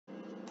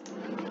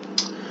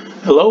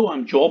Hello,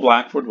 I'm Joel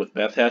Blackford with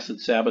Bethesda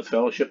Sabbath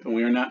Fellowship, and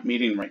we are not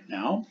meeting right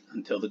now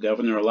until the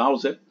governor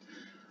allows it.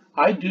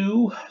 I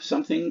do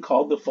something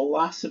called the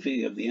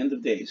philosophy of the end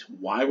of days.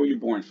 Why were you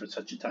born for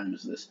such a time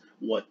as this?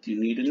 What do you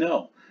need to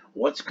know?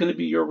 What's going to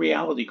be your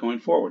reality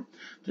going forward?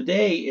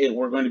 Today,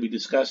 we're going to be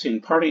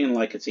discussing partying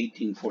like it's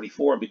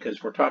 1844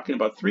 because we're talking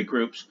about three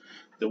groups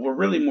that were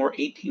really more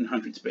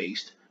 1800s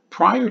based.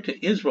 Prior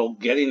to Israel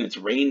getting its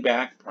reign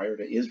back, prior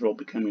to Israel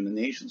becoming a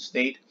nation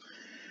state,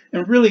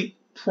 and really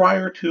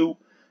prior to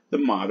the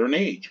modern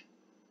age.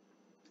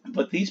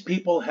 But these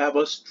people have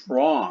a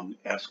strong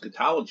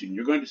eschatology, and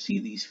you're going to see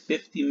these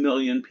 50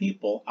 million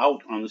people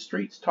out on the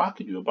streets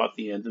talking to you about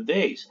the end of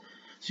days.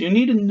 So you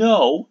need to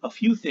know a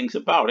few things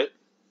about it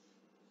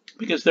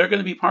because they're going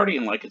to be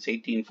partying like it's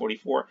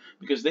 1844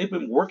 because they've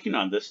been working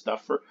on this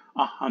stuff for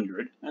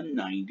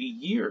 190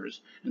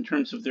 years in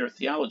terms of their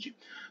theology.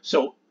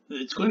 So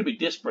it's going to be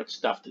disparate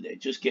stuff today.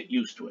 Just get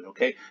used to it,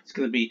 okay? It's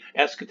going to be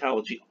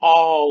eschatology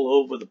all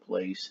over the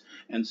place.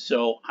 And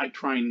so I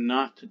try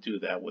not to do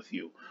that with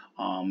you.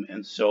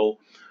 And so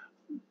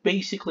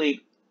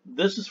basically,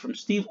 this is from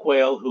Steve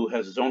Quayle, who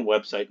has his own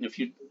website. And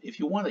if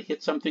you want to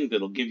hit something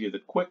that'll give you the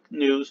quick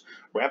news,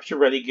 Rapture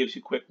Ready gives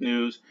you quick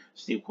news.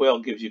 Steve Quayle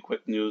gives you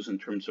quick news in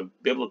terms of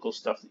biblical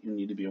stuff that you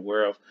need to be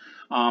aware of.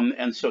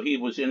 And so he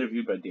was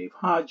interviewed by Dave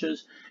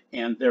Hodges,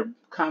 and their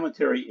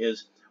commentary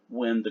is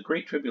when the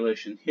Great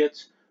Tribulation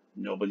hits,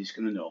 nobody's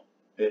going to know.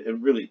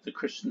 Really, the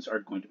Christians are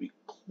going to be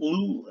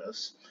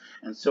clueless.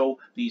 And so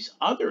these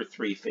other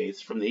three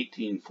faiths from the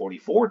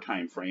 1844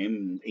 time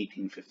frame,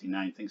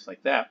 1859, things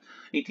like that,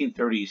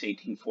 1830s,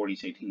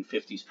 1840s,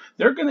 1850s,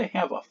 they're going to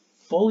have a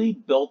fully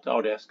built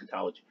out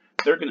eschatology.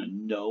 They're going to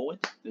know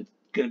it. It's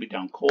going to be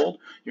down cold.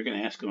 You're going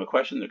to ask them a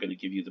question. They're going to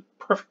give you the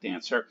perfect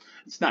answer.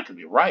 It's not going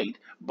to be right,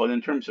 but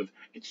in terms of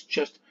it's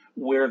just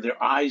where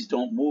their eyes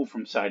don't move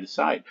from side to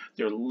side.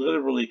 They're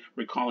literally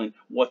recalling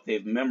what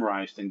they've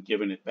memorized and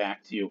giving it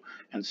back to you.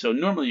 And so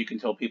normally you can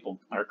tell people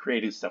are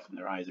creating stuff when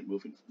their eyes are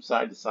moving from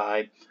side to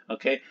side.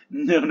 Okay?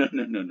 No, no,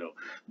 no, no, no.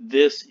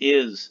 This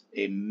is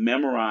a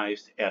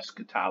memorized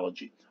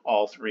eschatology.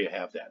 All three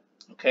have that.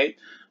 Okay?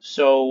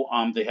 So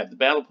they have the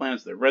battle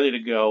plans. They're ready to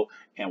go.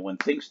 And when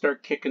things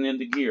start kicking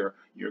into gear,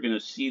 you're going to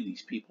see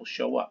these people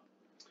show up.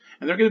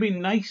 And they're going to be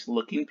nice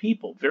looking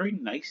people, very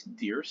nice,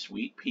 dear,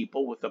 sweet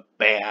people with a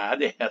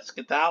bad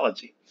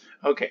eschatology.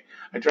 Okay,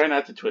 I try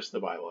not to twist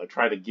the Bible. I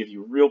try to give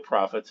you real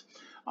prophets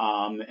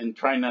and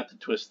try not to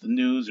twist the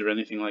news or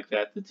anything like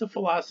that. It's a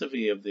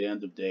philosophy of the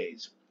end of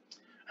days.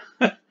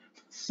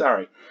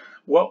 Sorry.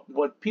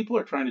 What people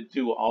are trying to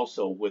do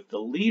also with the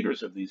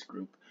leaders of these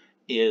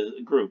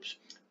groups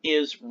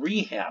is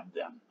rehab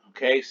them.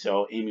 Okay,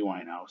 so Amy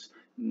Winehouse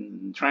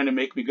trying to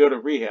make me go to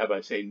rehab.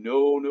 I say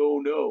no, no,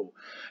 no.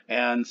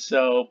 And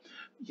so,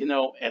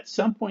 at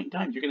some point in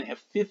time, you're going to have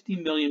 50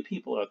 million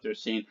people out there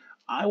saying,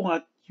 I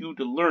want you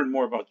to learn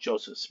more about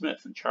Joseph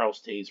Smith and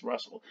Charles Taze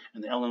Russell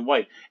and Ellen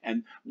White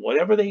and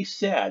whatever they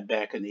said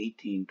back in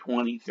 18,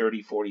 20,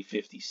 30, 40,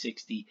 50,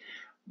 60.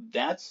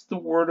 That's the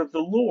word of the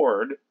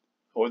Lord,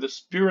 or the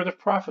spirit of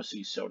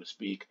prophecy, so to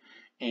speak.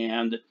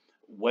 And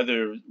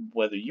whether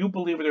you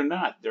believe it or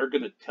not, they're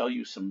going to tell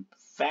you some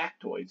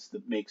factoids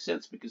that make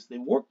sense because they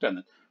worked on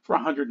it for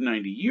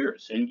 190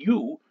 years, and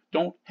you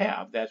don't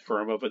have that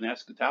firm of an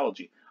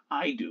eschatology.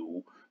 I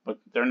do, but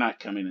they're not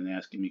coming and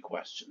asking me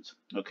questions.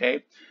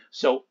 Okay,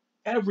 so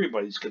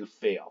everybody's going to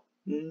fail.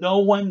 No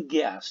one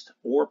guessed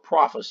or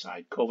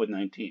prophesied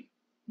COVID-19.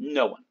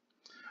 No one.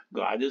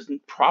 God is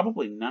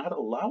probably not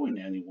allowing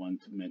anyone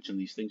to mention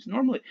these things.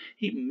 Normally,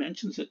 he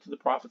mentions it to the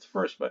prophets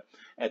first, but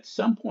at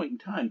some point in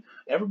time,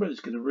 everybody's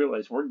going to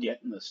realize we're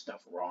getting this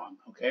stuff wrong,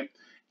 okay?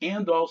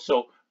 And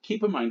also,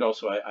 keep in mind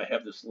also, I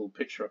have this little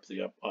picture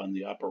up on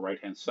the upper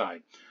right-hand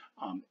side.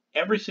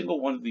 Every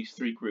single one of these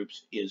three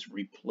groups is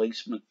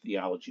replacement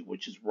theology,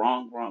 which is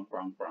wrong, wrong,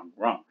 wrong, wrong,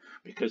 wrong,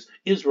 because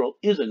Israel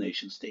is a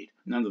nation state.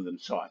 None of them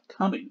saw it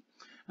coming.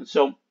 And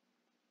so,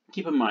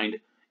 keep in mind,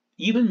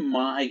 even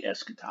my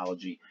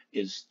eschatology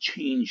is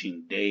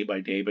changing day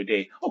by day by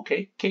day.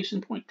 Okay, case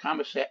in point,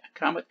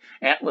 Comet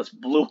Atlas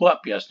blew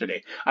up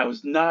yesterday. I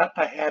was not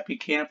a happy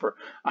camper.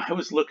 I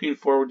was looking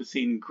forward to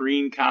seeing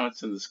green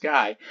comets in the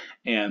sky,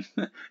 and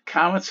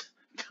comets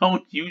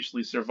don't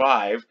usually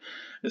survive,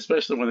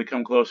 especially when they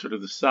come closer to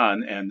the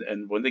sun,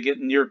 and when they get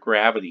near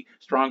gravity,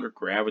 stronger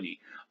gravity,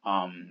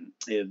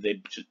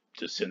 they just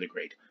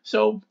disintegrate.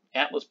 So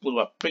Atlas blew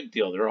up, big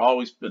deal. There's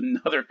always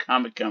another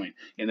comet coming.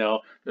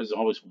 There's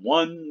always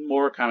one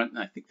more comet, and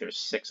I think there's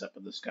 6 up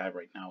in the sky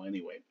right now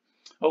anyway.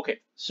 Okay,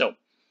 so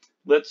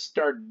let's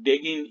start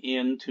digging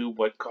into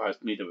what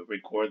caused me to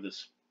record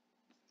this.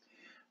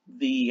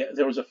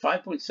 There was a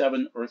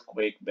 5.7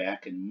 earthquake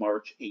back in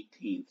March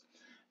 18th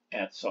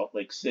at Salt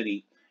Lake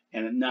City,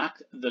 and it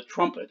knocked the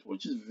trumpet,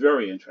 which is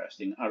very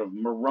interesting, out of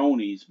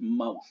Moroni's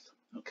mouth.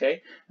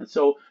 Okay, and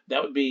so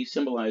that would be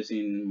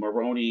symbolizing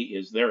Moroni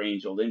is their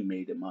angel. They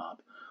made him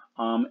up,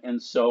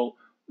 and so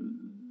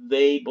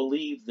they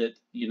believe that,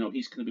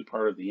 he's going to be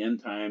part of the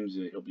end times.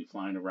 He'll be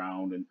flying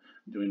around and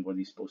doing what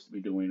he's supposed to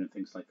be doing and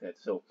things like that.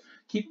 So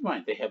keep in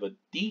mind, they have a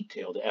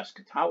detailed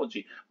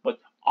eschatology, but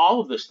all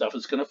of this stuff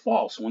is going to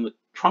fall. So when the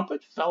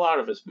trumpet fell out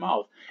of his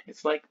mouth,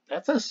 it's like,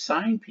 that's a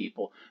sign,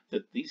 people,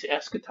 that these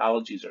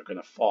eschatologies are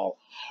going to fall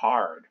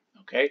hard.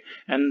 Okay,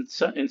 and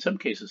so in some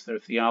cases, their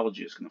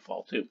theology is going to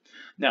fall too.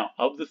 Now,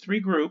 of the three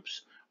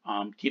groups,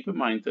 keep in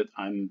mind that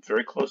I'm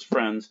very close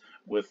friends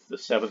with the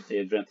Seventh-day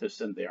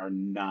Adventists, and they are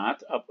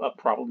not a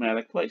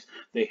problematic place.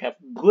 They have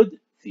good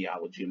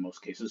theology in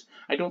most cases.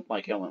 I don't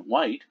like Ellen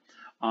White,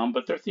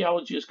 but their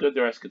theology is good.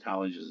 Their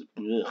eschatology is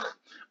ugh.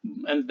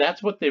 And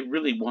that's what they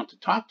really want to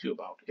talk to you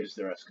about, is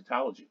their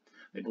eschatology.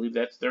 They believe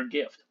that's their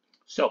gift.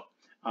 So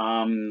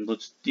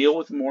let's deal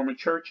with the Mormon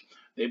Church.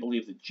 They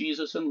believe that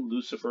Jesus and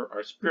Lucifer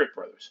are spirit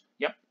brothers.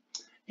 Yep.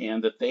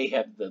 And that they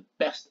have the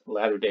best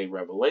latter-day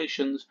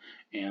revelations,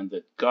 and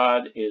that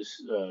God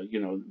is,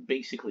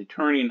 basically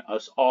turning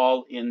us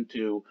all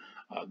into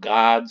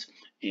gods,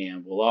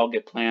 and we'll all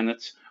get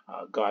planets.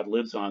 God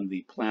lives on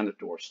the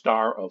planet or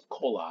star of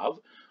Kolav,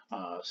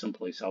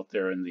 someplace out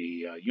there in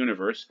the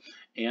universe,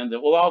 and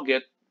that we'll all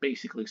get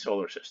basically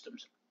solar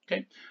systems.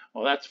 Okay,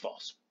 well, that's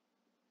false.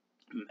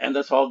 And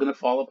that's all going to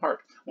fall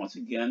apart. Once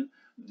again,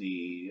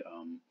 the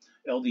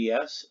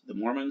LDS, the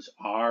Mormons,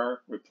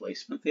 are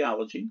replacement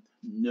theology.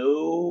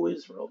 No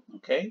Israel,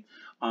 okay?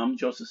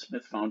 Joseph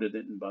Smith founded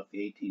it in about the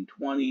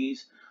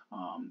 1820s.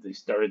 They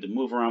started to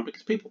move around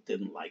because people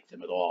didn't like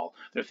them at all.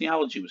 Their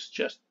theology was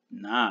just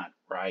not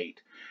right.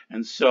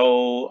 And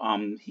so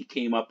he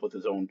came up with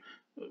his own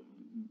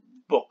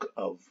book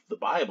of the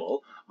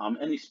Bible,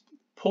 and he's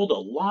pulled a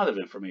lot of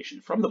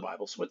information from the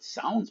Bible, so it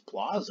sounds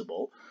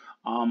plausible,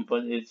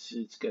 but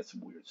it's got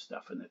some weird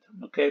stuff in it.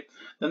 Okay,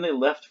 then they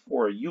left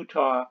for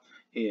Utah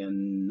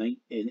in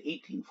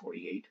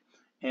 1848,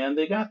 and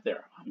they got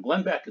there.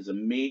 Glenn Beck is a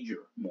major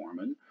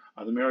Mormon,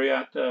 the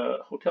Marriott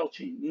hotel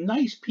chain.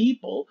 Nice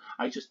people.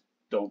 I just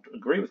don't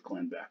agree with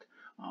Glenn Beck.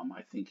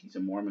 I think he's a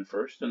Mormon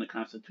first and a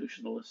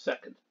constitutionalist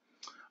second.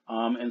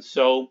 And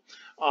so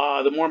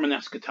the Mormon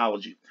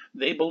eschatology,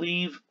 they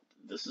believe,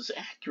 this is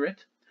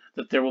accurate,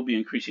 that there will be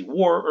increasing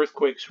war,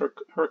 earthquakes,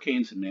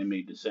 hurricanes, and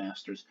man-made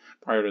disasters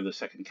prior to the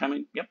second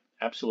coming. Yep,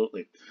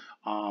 absolutely.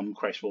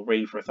 Christ will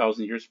reign for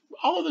 1,000 years.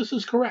 All of this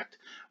is correct.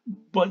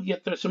 But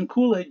yet there's some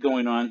Kool-Aid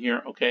going on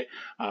here, okay?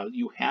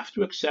 You have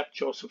to accept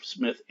Joseph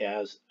Smith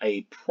as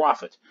a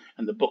prophet,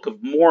 and the Book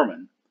of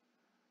Mormon,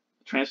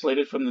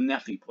 translated from the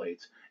Nephi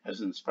plates,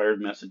 as an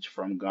inspired message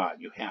from God.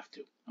 You have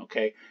to,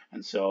 okay?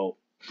 And so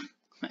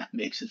that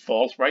makes it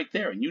false right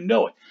there, and you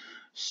know it.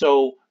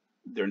 So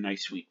they're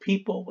nice, sweet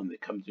people. When they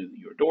come to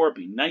your door,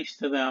 be nice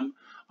to them.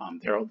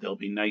 They'll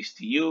be nice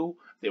to you.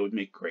 They would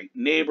make great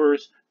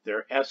neighbors.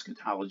 Their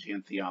eschatology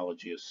and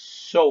theology is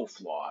so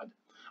flawed.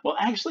 Well,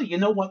 actually, you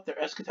know what?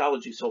 Their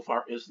eschatology so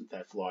far isn't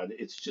that flawed.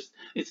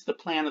 It's the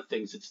plan of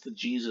things. It's the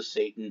Jesus,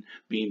 Satan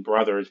being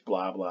brothers,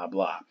 blah, blah,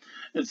 blah.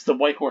 It's the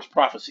white horse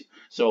prophecy.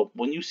 So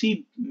when you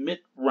see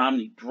Mitt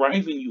Romney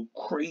driving you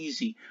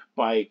crazy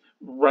by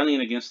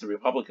running against the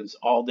Republicans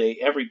all day,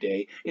 every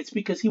day, it's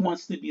because he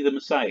wants to be the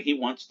Messiah. He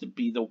wants to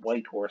be the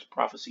white horse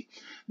prophecy.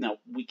 Now,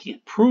 we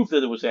can't prove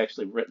that it was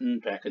actually written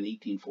back in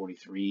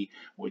 1843,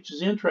 which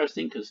is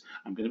interesting because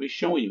I'm going to be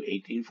showing you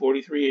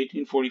 1843,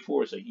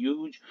 1844 is a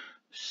huge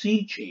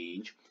sea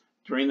change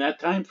during that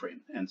time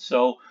frame. And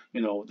so,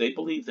 they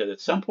believe that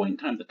at some point in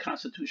time, the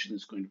Constitution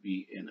is going to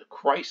be in a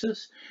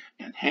crisis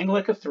and hang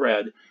like a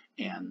thread,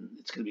 and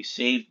it's going to be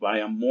saved by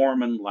a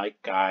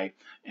Mormon-like guy,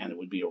 and it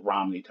would be a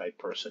Romney-type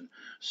person.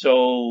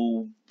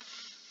 So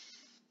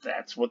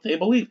that's what they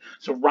believe.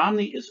 So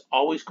Romney is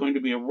always going to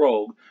be a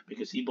rogue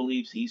because he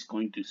believes he's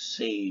going to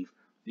save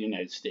the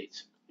United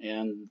States.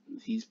 And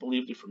he's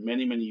believed it for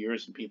many, many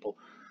years, and people,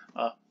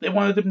 they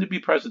wanted him to be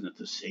president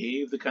to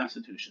save the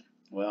Constitution.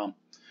 Well,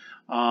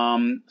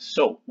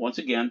 so once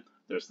again,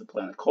 there's the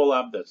planet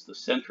Kolob. That's the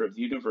center of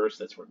the universe.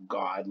 That's where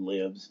God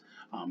lives.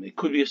 It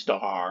could be a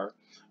star.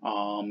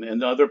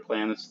 And the other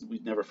planets,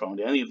 we've never found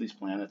any of these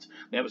planets.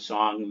 They have a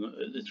song.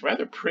 It's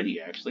rather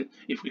pretty, actually.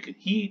 If we could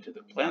heed to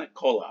the planet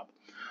Kolob.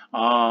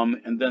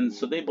 And then,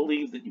 so they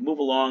believe that you move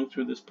along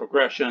through this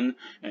progression,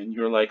 and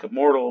you're like a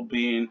mortal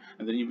being,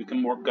 and then you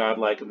become more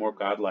godlike and more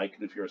godlike.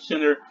 And if you're a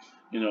sinner,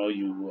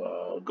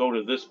 you go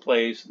to this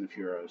place, and if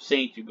you're a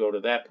saint, you go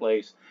to that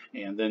place,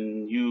 and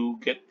then you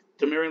get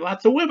to marry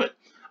lots of women.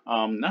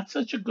 Not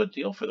such a good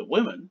deal for the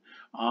women,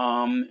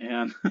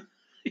 and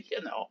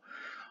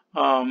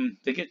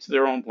they get to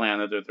their own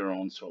planet or their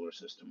own solar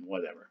system,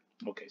 whatever.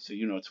 Okay, so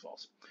it's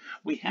false.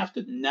 We have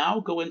to now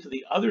go into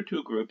the other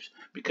two groups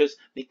because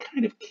they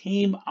kind of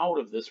came out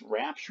of this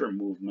rapture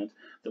movement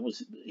that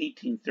was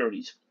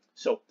 1830s.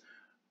 So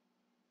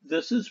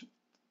this is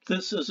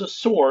a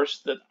source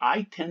that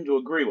I tend to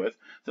agree with,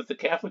 that the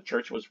Catholic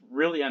Church was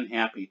really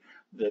unhappy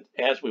that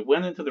as we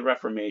went into the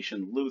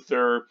Reformation,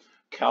 Luther,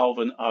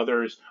 Calvin,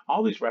 others,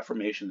 all these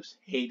Reformationists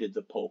hated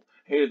the Pope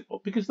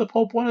because the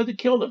Pope wanted to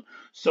kill them.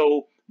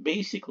 So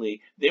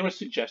basically, they were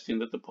suggesting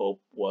that the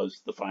Pope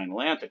was the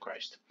final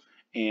Antichrist.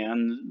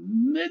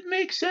 And it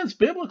makes sense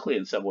biblically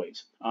in some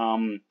ways.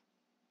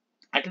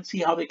 I can see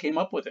how they came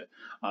up with it.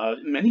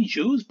 Many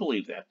Jews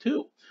believe that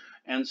too.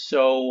 And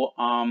so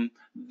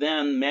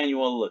then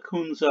Manuel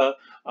Lacunza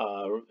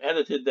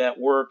edited that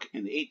work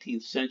in the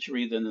 18th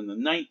century. Then in the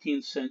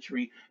 19th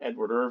century,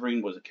 Edward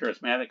Irving was a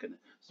charismatic and it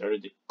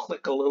started to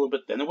click a little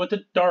bit. Then it went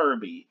to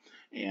Darby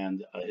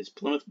and his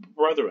Plymouth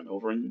Brethren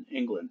over in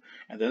England.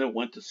 And then it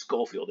went to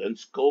Schofield. And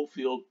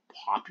Schofield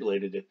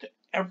populated it to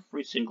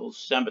every single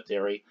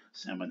seminary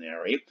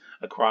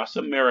across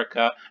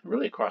America, and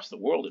really across the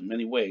world in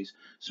many ways.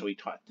 So he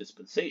taught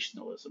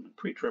dispensationalism and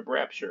pre-trib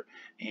rapture,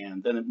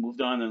 and then it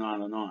moved on and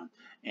on and on.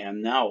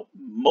 And now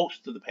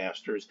most of the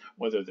pastors,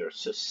 whether they're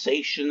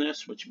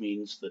cessationists, which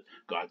means that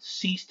God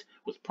ceased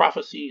with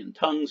prophecy and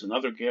tongues and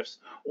other gifts,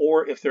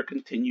 or if they're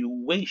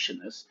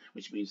continuationists,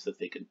 which means that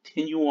they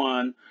continue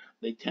on,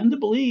 they tend to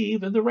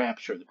believe in the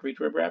rapture, the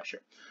pre-trib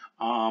rapture.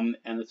 And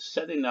it's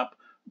setting up,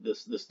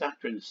 this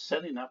doctrine is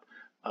setting up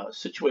a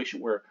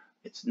situation where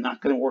it's not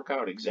going to work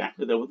out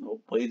exactly the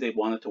way they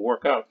want it to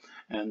work out,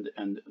 and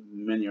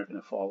many are going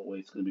to fall away.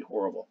 It's going to be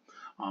horrible.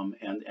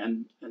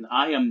 And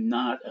I am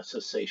not a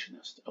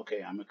cessationist.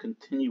 Okay, I'm a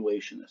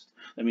continuationist.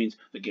 That means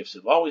the gifts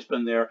have always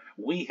been there.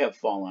 We have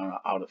fallen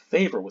out of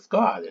favor with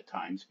God at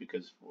times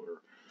because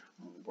we're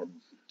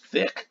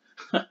thick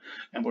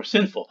and we're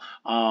sinful.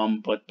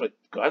 But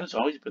God has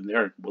always been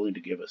there, willing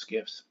to give us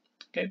gifts.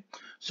 Okay,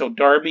 so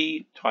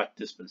Darby taught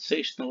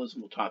dispensationalism.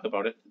 We'll talk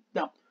about it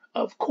now.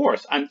 Of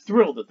course, I'm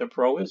thrilled that they're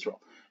pro-Israel.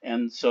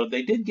 And so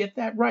they did get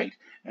that right.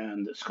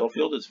 And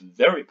Schofield is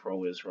very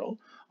pro-Israel.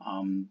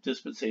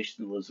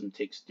 Dispensationalism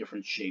takes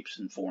different shapes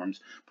and forms.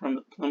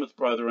 Plymouth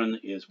Brethren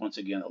is, once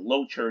again, a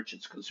low church.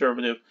 It's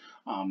conservative.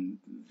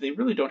 They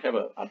really don't have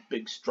a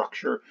big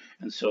structure.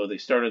 And so they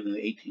started in the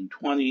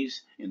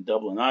 1820s in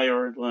Dublin,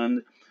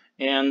 Ireland.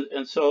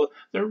 And so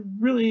they're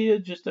really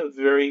just a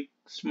very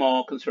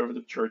small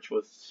conservative church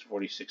with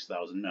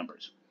 46,000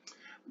 members.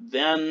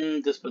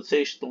 Then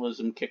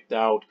dispensationalism kicked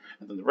out,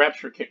 and then the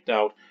rapture kicked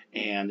out,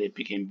 and it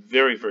became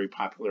very, very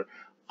popular.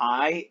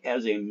 I,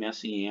 as a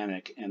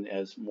Messianic and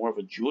as more of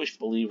a Jewish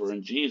believer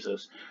in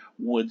Jesus,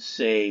 would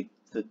say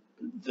that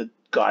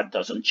God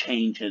doesn't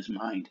change his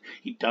mind.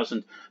 He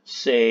doesn't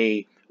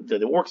say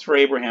that it works for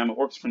Abraham, it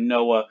works for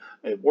Noah,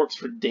 it works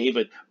for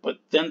David, but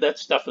then that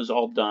stuff is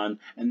all done,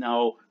 and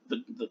now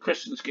the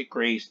Christians get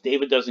grace,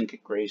 David doesn't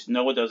get grace,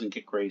 Noah doesn't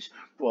get grace.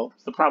 Well,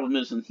 the problem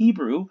is in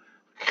Hebrew,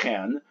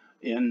 chen,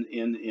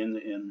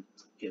 in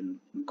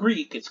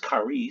Greek, it's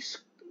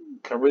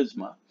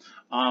charisma.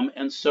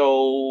 And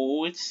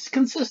so it's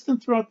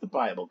consistent throughout the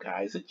Bible,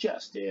 guys. It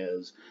just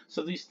is.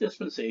 So these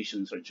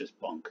dispensations are just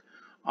bunk.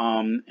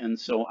 And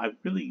so I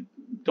really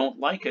don't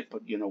like it,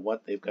 but you know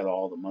what? They've got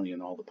all the money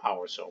and all the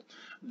power. So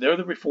they're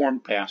the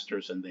Reformed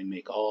pastors, and they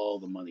make all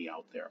the money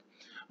out there.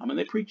 And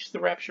they preach the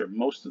rapture.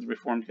 Most of the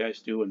Reformed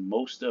guys do, and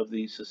most of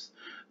the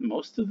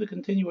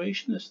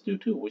continuationists do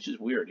too, which is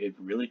weird. It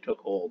really took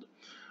hold.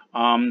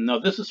 Now,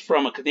 this is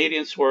from a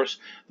Canadian source.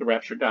 The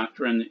rapture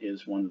doctrine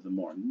is one of the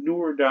more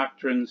newer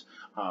doctrines.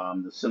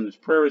 The Sinner's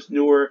Prayer is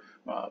newer,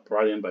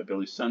 brought in by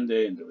Billy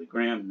Sunday and Billy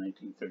Graham in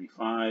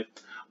 1935.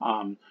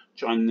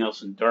 John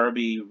Nelson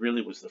Darby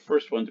really was the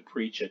first one to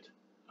preach it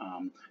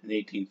in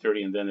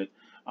 1830, and then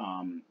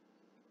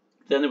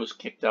it was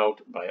kicked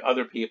out by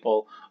other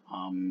people,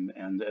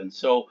 and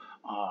so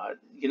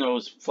it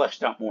was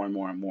fleshed out more and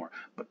more and more.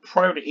 But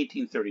prior to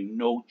 1830,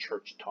 no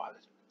church taught it.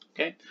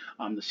 Okay,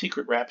 the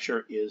secret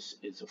rapture is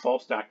a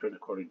false doctrine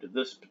according to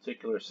this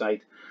particular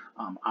site.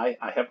 I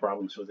have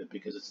problems with it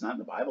because it's not in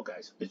the Bible,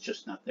 guys. It's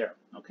just not there.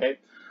 Okay,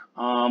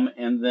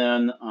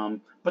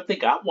 but they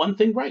got one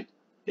thing right: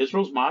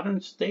 Israel's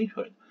modern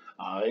statehood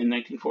in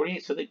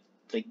 1948. So they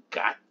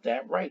got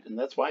that right, and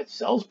that's why it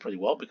sells pretty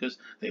well, because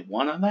they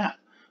won on that.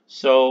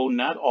 So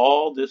not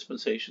all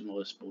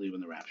dispensationalists believe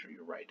in the rapture.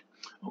 You're right.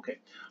 Okay.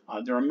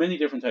 There are many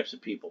different types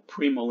of people.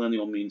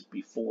 Premillennial means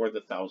before the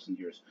 1,000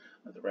 years.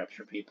 The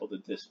rapture people, the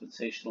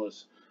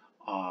dispensationalists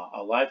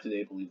alive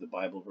today, believe the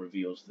Bible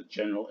reveals the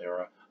general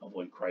era of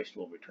when Christ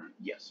will return.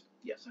 Yes,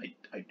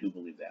 I do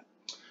believe that.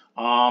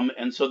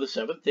 And so the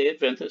Seventh-day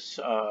Adventists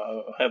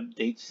have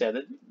dates set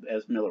it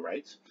as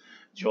Millerites.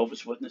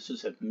 Jehovah's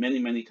Witnesses have many,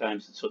 many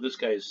times. And so this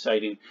guy is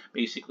citing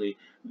basically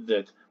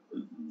that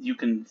you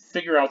can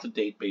figure out the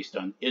date based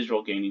on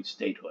Israel gaining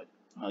statehood.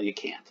 You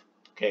can't,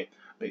 okay,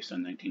 based on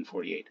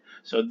 1948.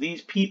 So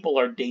these people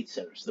are date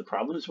setters. The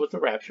problem is with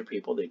the rapture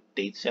people. They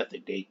date set, they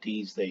date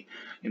tease,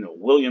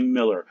 William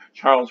Miller,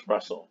 Charles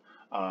Russell,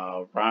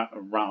 Ronald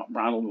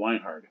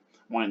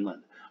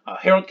Wineland,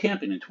 Harold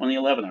Camping in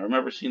 2011. I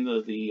remember seeing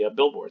the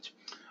billboards.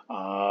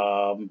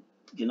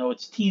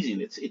 It's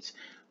teasing.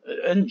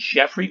 And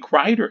Jeffrey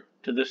Grider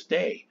to this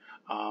day.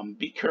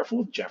 Be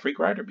careful of Jeffrey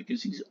Grider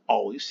because he's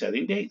always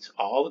setting dates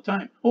all the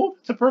time. Oh,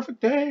 it's a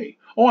perfect day.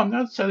 Oh, I'm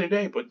not setting a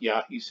date, but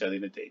yeah, he's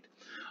setting a date.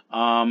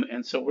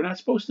 And so we're not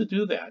supposed to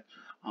do that.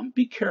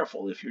 Be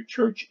careful. If your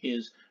church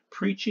is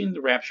preaching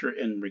the rapture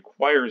and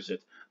requires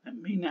it, that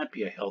may not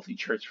be a healthy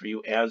church for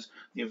you as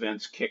the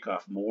events kick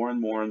off more and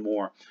more and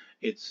more.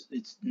 It's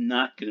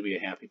not going to be a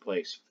happy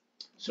place.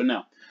 So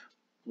now,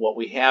 what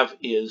we have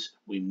is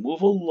we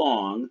move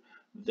along,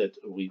 that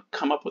we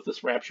come up with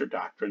this rapture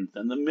doctrine,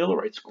 then the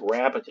Millerites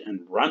grab it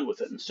and run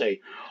with it and say,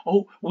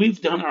 oh,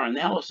 we've done our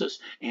analysis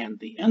and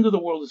the end of the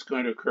world is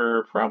going to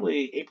occur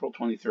probably April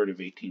 23rd of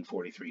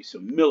 1843. So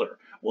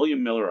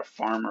William Miller, a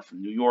farmer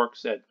from New York,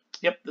 said,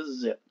 yep, this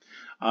is it.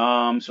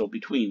 So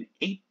between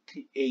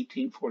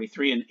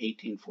 1843 and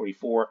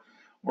 1844,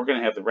 we're going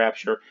to have the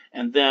rapture,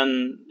 and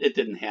then it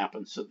didn't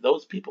happen. So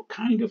those people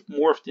kind of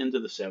morphed into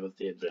the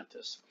Seventh-day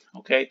Adventists.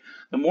 Okay,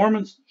 the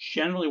Mormons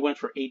generally went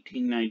for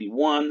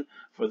 1891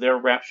 for their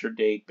rapture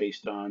date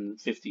based on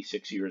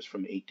 56 years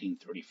from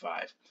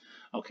 1835.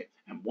 Okay,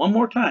 and one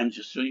more time,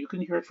 just so you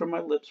can hear it from my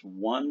lips,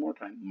 one more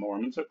time.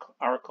 Mormons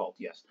are a cult,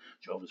 yes.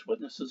 Jehovah's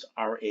Witnesses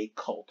are a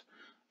cult.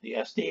 The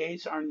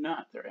SDAs are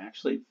not. They're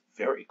actually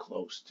very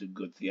close to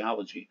good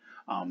theology.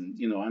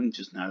 I'm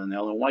just not an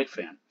Ellen White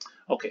fan.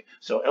 Okay,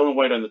 so Ellen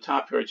White on the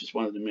top here, I just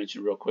wanted to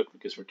mention real quick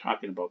because we're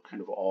talking about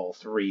kind of all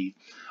three.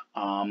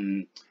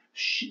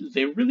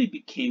 They really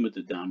became a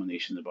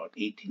denomination about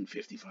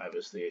 1855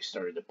 as they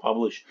started to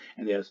publish,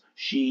 and as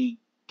she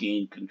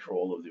gained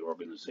control of the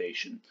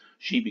organization,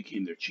 she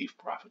became their chief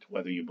prophet,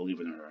 whether you believe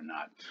in it or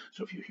not.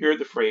 So if you hear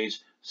the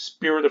phrase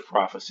spirit of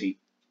prophecy,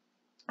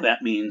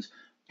 that means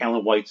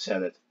Ellen White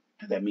said it,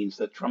 and that means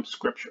that trumps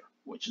scripture,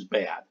 which is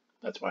bad.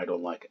 That's why I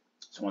don't like it.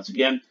 So once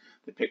again,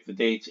 they picked the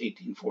dates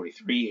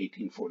 1843,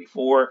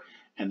 1844,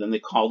 and then they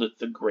called it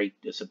the Great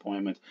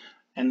Disappointment.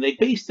 And they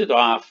based it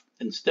off,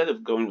 instead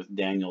of going with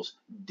Daniel's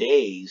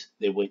days,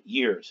 they went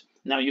years.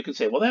 Now you can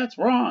say, well, that's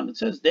wrong. It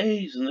says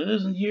days, and it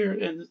isn't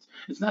years, and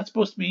it's not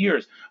supposed to be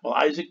years. Well,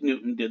 Isaac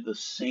Newton did the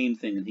same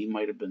thing, and he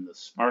might have been the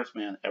smartest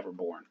man ever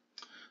born.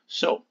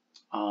 So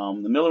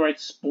the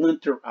Millerites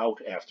splinter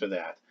out after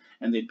that,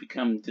 and they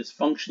become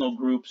dysfunctional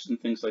groups and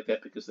things like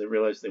that because they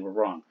realized they were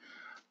wrong.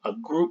 A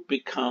group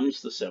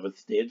becomes the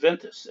Seventh-day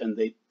Adventists, and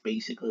they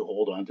basically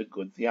hold on to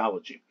good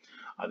theology.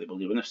 They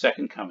believe in a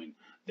second coming.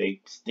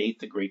 They state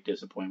the Great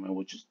Disappointment,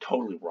 which is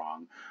totally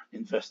wrong.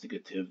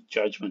 Investigative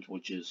judgment,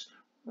 which is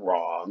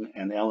wrong.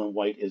 And Ellen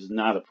White is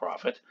not a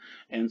prophet.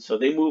 And so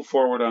they move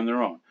forward on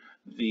their own.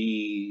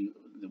 The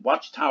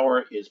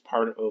Watchtower is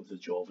part of the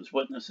Jehovah's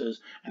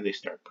Witnesses, and they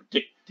start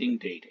predicting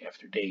date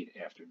after date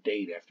after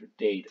date after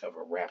date of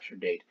a rapture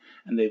date.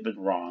 And they've been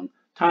wrong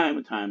time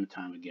and time and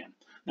time again.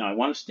 Now, I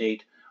want to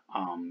state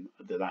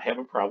that I have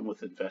a problem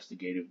with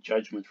investigative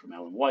judgment from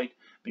Ellen White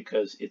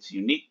because it's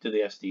unique to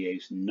the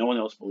SDAs. No one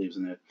else believes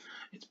in it.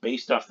 It's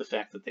based off the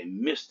fact that they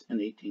missed in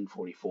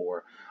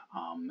 1844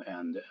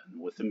 and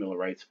with the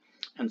Millerites.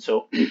 And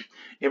so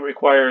it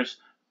requires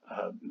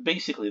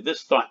basically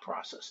this thought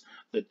process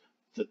that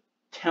the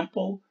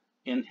temple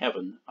in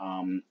heaven,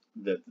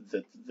 that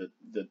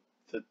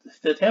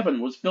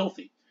heaven was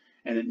filthy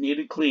and it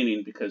needed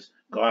cleaning because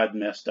God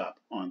messed up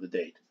on the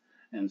date.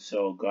 And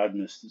so God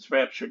missed his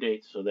rapture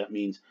date, so that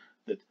means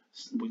that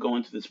we go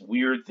into this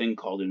weird thing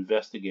called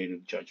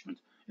investigative judgment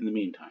in the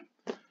meantime.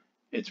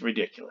 It's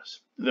ridiculous.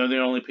 They're the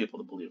only people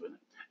that believe in it.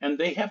 And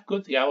they have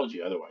good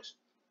theology otherwise.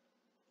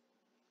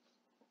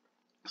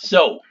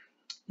 So,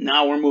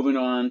 now we're moving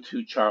on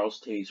to Charles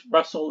Taze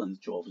Russell and the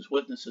Jehovah's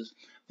Witnesses.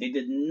 They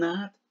did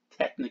not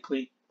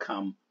technically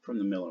come from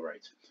the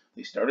Millerites.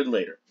 They started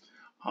later.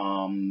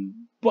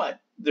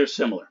 But they're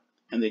similar.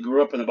 And they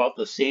grew up in about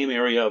the same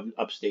area of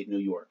upstate New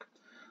York.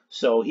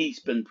 So he's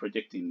been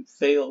predicting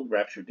failed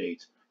rapture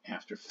dates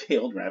after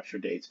failed rapture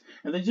dates.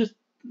 And they just,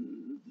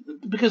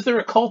 because they're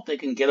a cult, they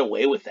can get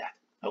away with that.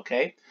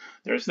 Okay?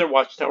 There's their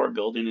Watchtower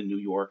building in New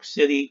York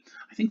City.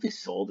 I think they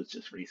sold it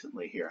just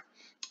recently here.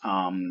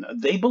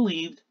 They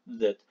believed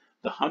that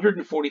the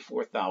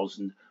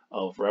 144,000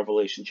 of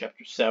Revelation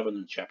chapter 7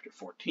 and chapter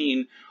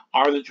 14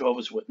 are the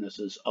Jehovah's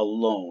Witnesses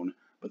alone.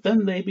 But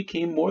then they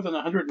became more than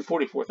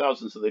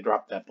 144,000, so they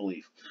dropped that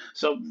belief.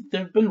 So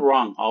they've been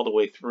wrong all the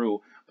way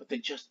through, but they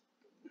just,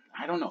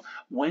 I don't know.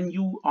 When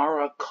you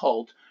are a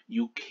cult,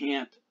 you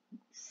can't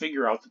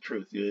figure out the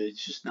truth.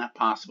 It's just not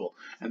possible.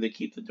 And they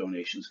keep the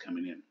donations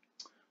coming in.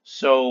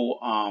 So,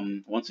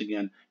 once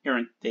again,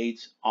 errant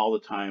dates all the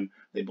time.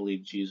 They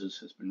believe Jesus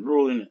has been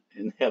ruling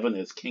in heaven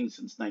as king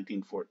since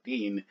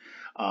 1914.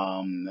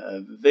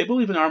 They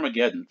believe in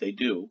Armageddon. They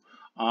do.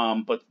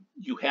 But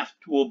you have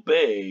to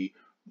obey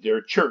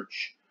their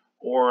church,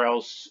 or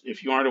else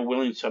if you aren't a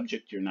willing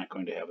subject, you're not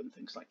going to heaven,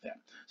 things like that.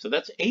 So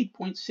that's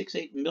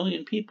 8.68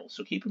 million people.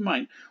 So keep in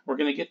mind, we're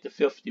going to get to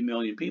 50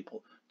 million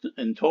people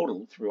in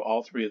total through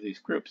all three of these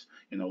groups.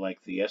 You know,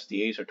 like the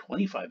SDAs are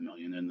 25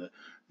 million and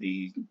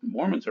the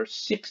Mormons are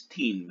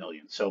 16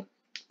 million. So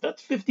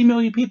that's 50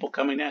 million people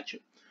coming at you.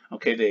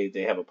 Okay,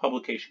 they have a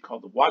publication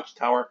called the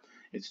Watchtower.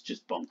 It's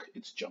just bunk.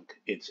 It's junk.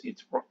 It's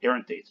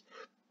errant dates.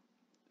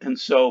 And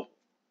so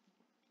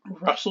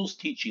Russell's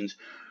teachings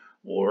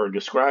were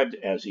described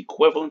as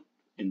equivalent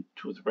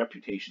to the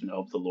reputation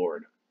of the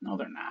Lord. No,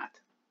 they're not.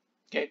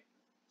 Okay.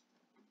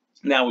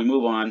 Now we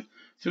move on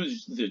through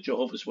the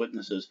Jehovah's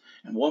Witnesses,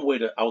 and one way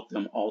to out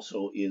them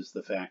also is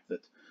the fact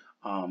that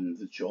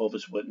The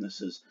Jehovah's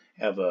Witnesses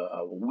have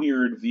a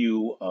weird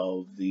view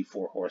of the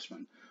four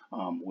horsemen,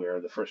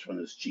 where the first one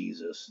is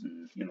Jesus,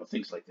 and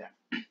things like that.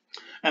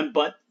 And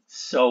but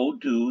so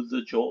do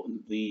the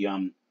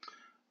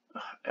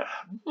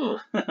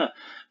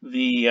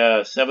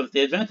Seventh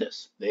Day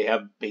Adventists. They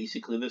have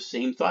basically the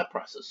same thought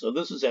process. So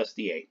this is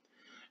SDA,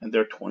 and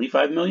there are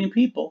 25 million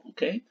people.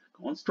 Okay,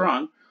 going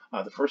strong.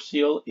 The first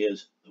seal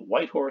is the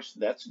white horse.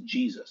 That's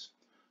Jesus.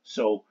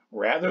 So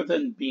rather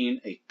than being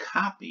a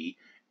copy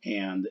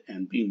and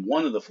being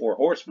one of the four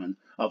horsemen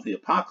of the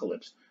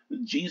apocalypse,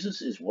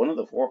 Jesus is one of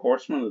the four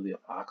horsemen of the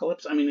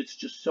apocalypse. I mean, it's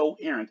just so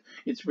errant.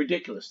 It's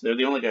ridiculous. They're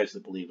the only guys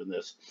that believe in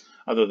this,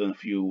 other than a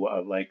few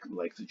like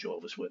the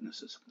Jehovah's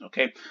Witnesses.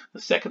 Okay. The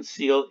second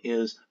seal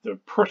is the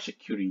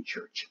persecuting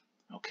church.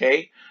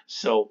 Okay.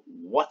 So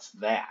what's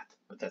that?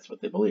 But that's what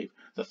they believe.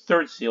 The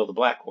third seal, the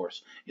black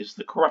horse, is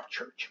the corrupt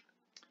church.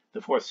 The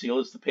fourth seal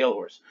is the pale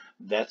horse.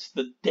 That's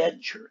the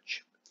dead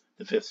church.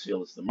 The fifth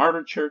seal is the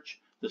martyred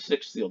church. The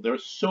sixth seal. They're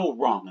so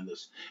wrong in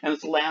this. And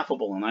it's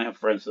laughable. And I have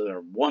friends that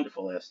are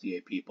wonderful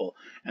SDA people,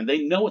 and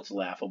they know it's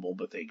laughable,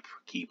 but they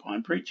keep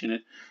on preaching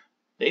it.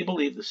 They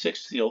believe the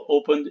sixth seal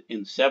opened in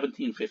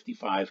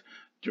 1755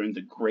 during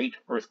the great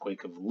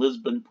earthquake of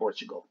Lisbon,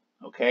 Portugal.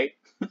 Okay?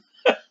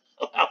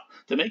 Well,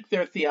 to make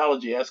their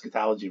theology,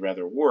 eschatology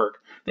rather,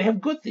 work, they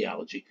have good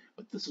theology,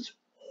 but this is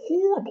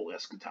horrible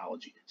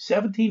eschatology.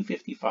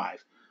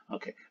 1755.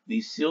 Okay,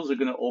 these seals are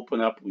going to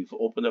open up. We've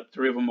opened up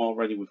 3 of them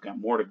already. We've got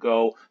more to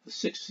go. The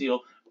 6th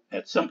seal,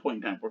 at some point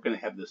in time, we're going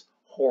to have this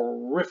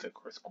horrific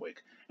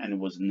earthquake, and it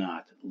was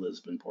not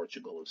Lisbon,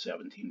 Portugal of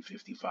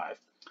 1755.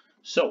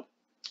 So,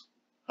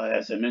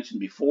 as I mentioned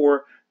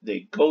before,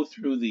 they go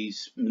through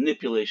these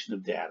manipulation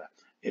of data.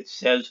 It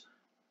says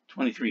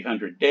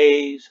 2,300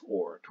 days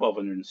or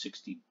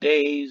 1,260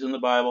 days in the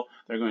Bible.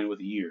 They're going with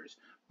years.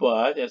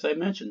 But as I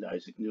mentioned,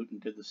 Isaac Newton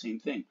did the same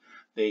thing.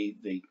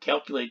 They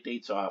calculate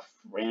dates off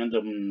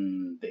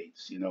random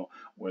dates,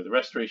 where the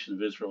restoration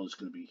of Israel is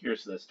going to be here,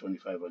 so that's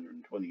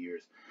 2,520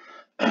 years.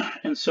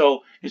 And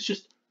so it's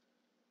just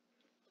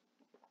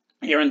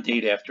errant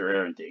date after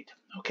errant date,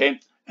 okay?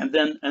 And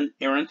then an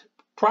errant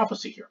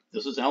prophecy here.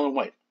 This is Ellen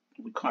White.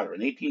 We caught her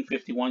in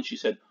 1851. She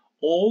said,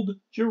 "Old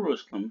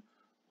Jerusalem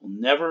will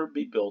never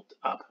be built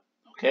up,"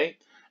 okay?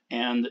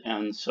 And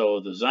so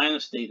the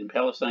Zionist state in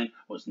Palestine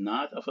was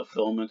not a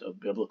fulfillment of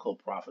biblical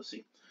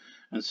prophecy.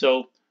 And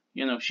so,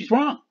 she's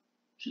wrong.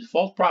 She's a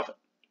false prophet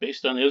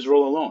based on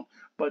Israel alone.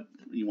 But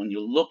when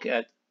you look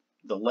at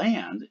the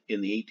land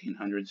in the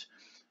 1800s,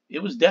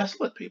 it was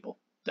desolate, people,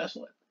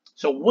 desolate.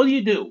 So what do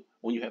you do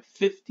when you have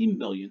 50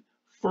 million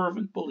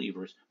fervent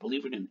believers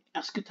believing in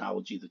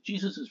eschatology, that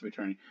Jesus is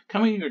returning,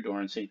 coming to your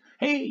door and saying,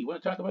 "Hey, you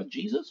want to talk about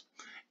Jesus?"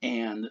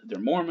 And they're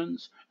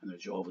Mormons, and they're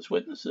Jehovah's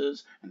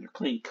Witnesses, and they're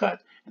clean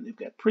cut, and they've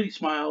got pretty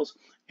smiles,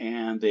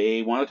 and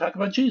they want to talk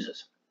about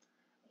Jesus.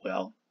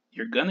 Well,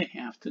 you're going to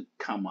have to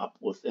come up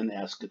with an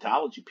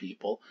eschatology,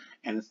 people,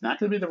 and it's not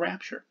going to be the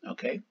rapture,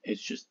 okay?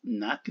 It's just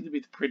not going to be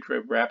the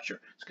pre-trib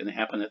rapture. It's going to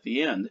happen at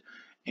the end.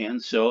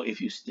 And so if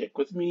you stick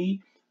with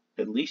me,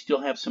 at least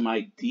you'll have some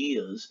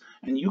ideas,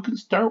 and you can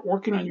start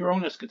working on your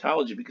own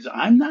eschatology, because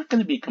I'm not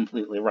going to be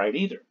completely right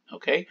either,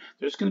 okay?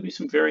 There's going to be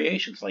some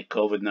variations like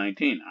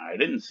COVID-19. I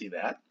didn't see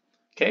that,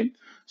 okay?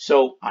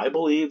 So I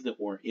believe that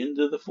we're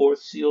into the 4th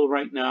seal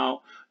right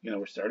now.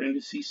 We're starting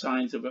to see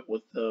signs of it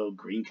with the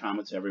green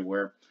comets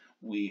everywhere.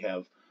 We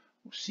have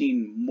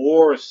seen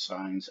more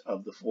signs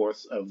of the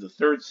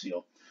 3rd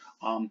seal.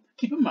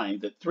 Keep in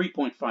mind that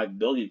 3.5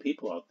 billion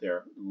people out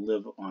there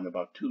live on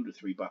about $2 to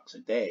 $3 a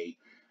day.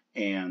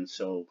 And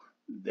so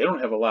they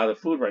don't have a lot of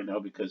food right now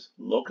because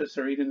locusts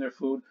are eating their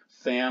food,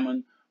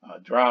 famine,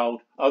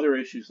 drought, other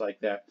issues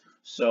like that.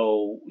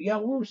 So, yeah,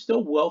 we're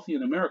still wealthy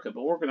in America,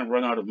 but we're going to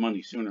run out of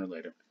money sooner or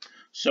later.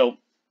 So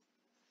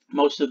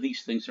most of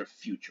these things are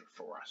future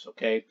for us,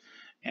 okay?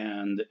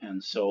 And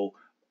so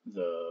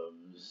the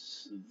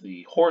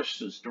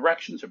horse's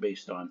directions are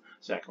based on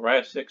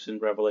Zechariah 6 and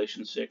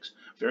Revelation 6,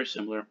 very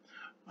similar.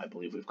 I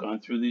believe we've gone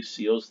through these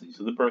seals. These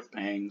are the birth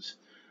pangs.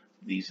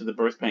 These are the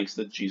birth pangs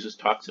that Jesus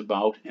talks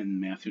about in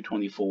Matthew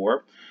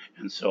 24.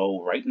 And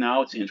so right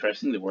now it's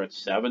interesting that we're at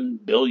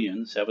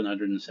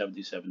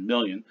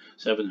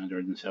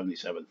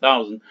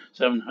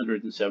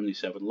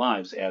 7,777,777,777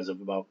 lives as of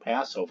about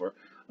Passover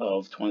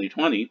of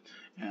 2020.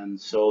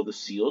 And so the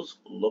seals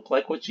look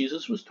like what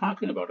Jesus was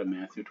talking about in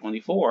Matthew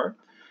 24.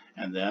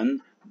 And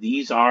then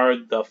these are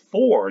the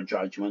 4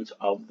 judgments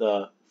of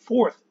the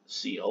 4th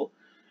seal.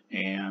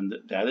 And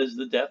that is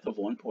the death of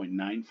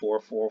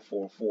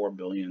 1.94444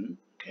 billion.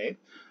 Okay,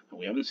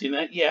 we haven't seen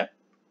that yet.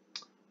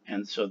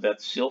 And so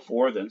that's seal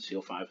 4, then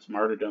seal 5 is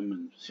martyrdom,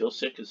 and seal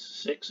 6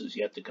 is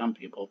yet to come,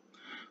 people.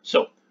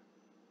 So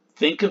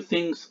think of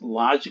things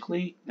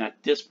logically,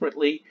 not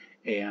disparately,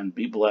 and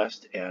be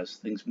blessed as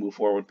things move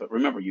forward. But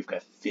remember, you've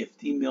got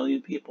 50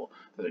 million people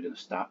that are going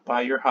to stop by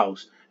your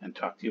house and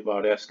talk to you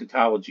about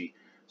eschatology.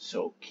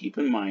 So keep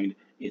in mind,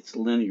 it's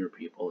linear,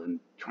 people, and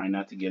try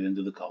not to get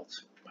into the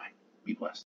cults. Bye. Be blessed.